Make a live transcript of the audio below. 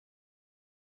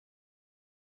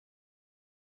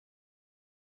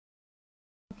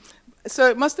So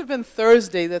it must have been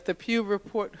Thursday that the Pew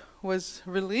report was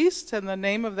released, and the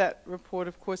name of that report,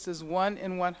 of course, is 1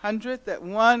 in 100, that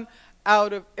 1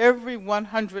 out of every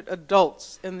 100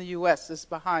 adults in the U.S. is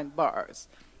behind bars.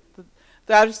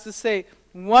 That is to say,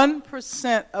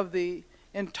 1% of the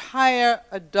entire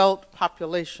adult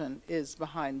population is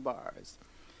behind bars.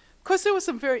 Of course, there were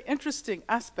some very interesting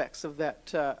aspects of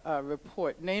that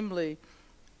report, namely,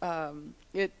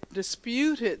 it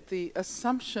disputed the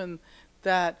assumption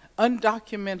that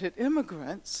undocumented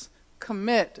immigrants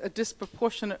commit a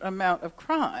disproportionate amount of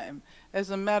crime. As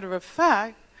a matter of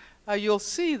fact, you'll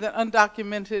see that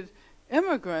undocumented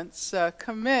immigrants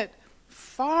commit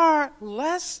far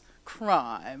less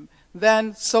crime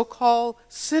than so-called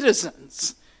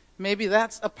citizens. Maybe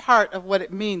that's a part of what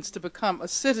it means to become a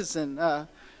citizen of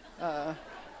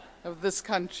this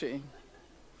country.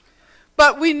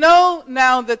 But we know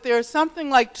now that there are something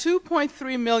like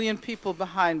 2.3 million people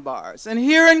behind bars. And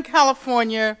here in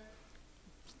California,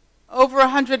 over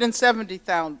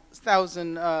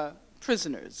 170,000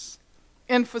 prisoners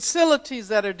in facilities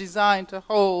that are designed to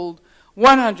hold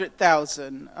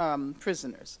 100,000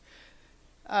 prisoners.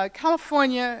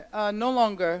 California no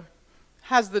longer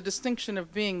has the distinction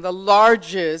of being the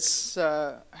largest,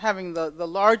 having the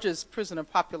largest prisoner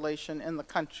population in the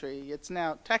country. It's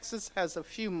now, Texas has a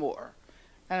few more.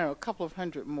 I don't know, a couple of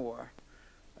hundred more.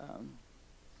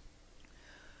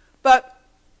 But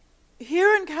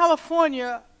here in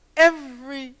California,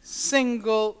 every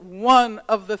single one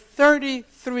of the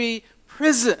 33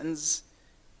 prisons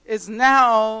is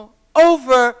now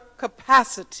over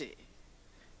capacity.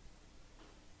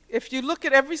 If you look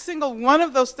at every single one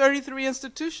of those 33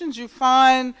 institutions, you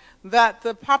find that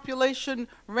the population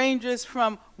ranges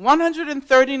from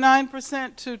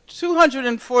 139% to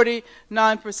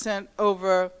 249%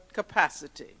 over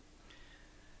capacity.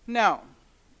 Now,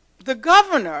 the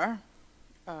governor,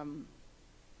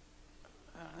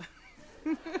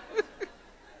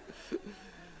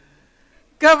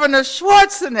 Governor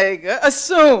Schwarzenegger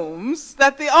assumes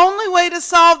that the only way to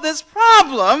solve this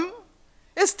problem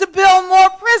is to build more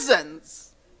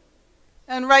prisons.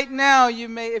 And right now, you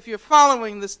may, if you're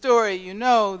following the story, you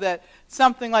know that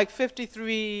something like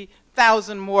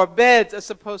 53,000 more beds are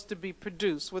supposed to be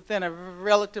produced within a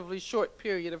relatively short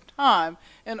period of time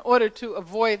in order to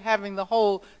avoid having the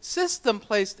whole system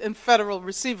placed in federal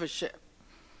receivership.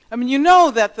 I mean, you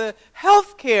know that the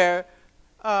healthcare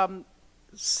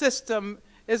system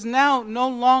is now no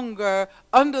longer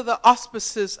under the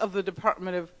auspices of the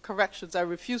Department of Corrections. I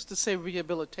refuse to say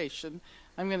rehabilitation.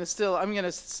 I'm going to still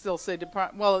say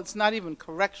well, it's not even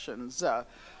corrections. The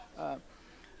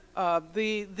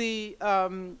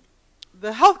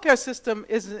healthcare system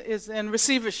is in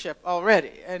receivership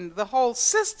already, and the whole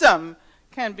system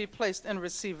can be placed in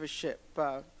receivership.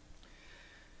 The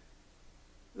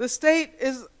state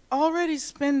is already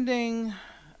spending,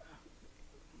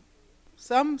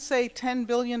 some say $10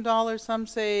 billion, some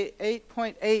say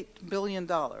 $8.8 billion.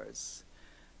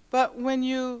 But when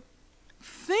you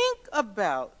think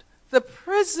about the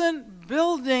prison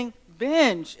building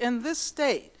binge in this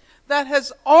state that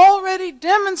has already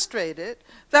demonstrated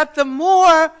that the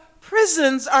more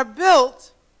prisons are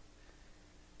built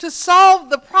to solve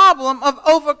the problem of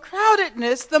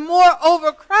overcrowdedness, the more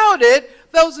overcrowded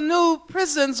those new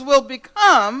prisons will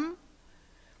become,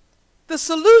 the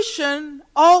solution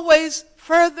always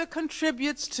further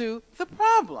contributes to the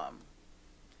problem.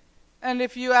 And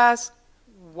if you ask,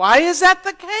 why is that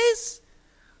the case?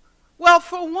 Well,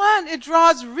 for one, it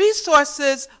draws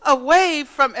resources away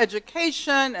from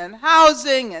education and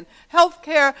housing and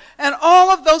healthcare and all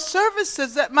of those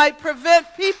services that might prevent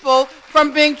people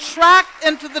from being tracked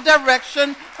into the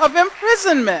direction of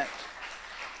imprisonment.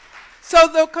 So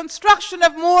the construction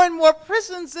of more and more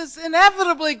prisons is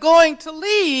inevitably going to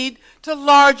lead to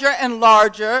larger and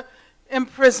larger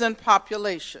imprisoned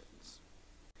populations.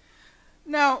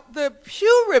 Now, the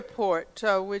Pew report,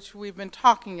 which we've been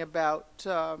talking about,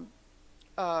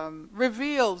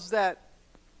 reveals that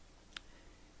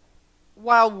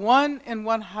while 1 in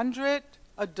 100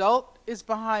 adult is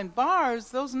behind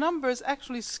bars, those numbers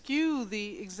actually skew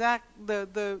the exact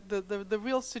the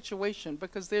real situation,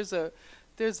 because there's a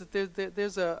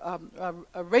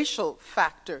racial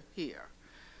factor here.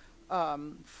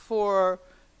 For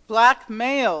black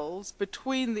males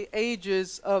between the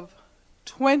ages of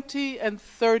 20 and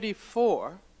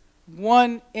 34,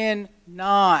 1 in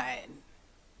 9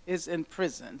 is in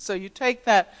prison. So you take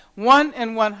that 1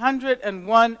 in 100 and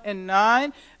 1 in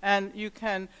 9, and you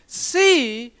can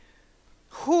see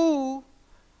who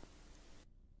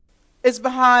is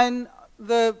behind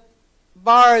the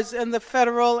bars in the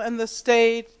federal and the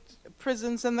state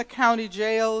prisons and the county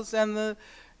jails and the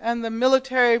and the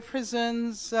military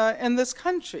prisons in this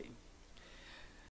country.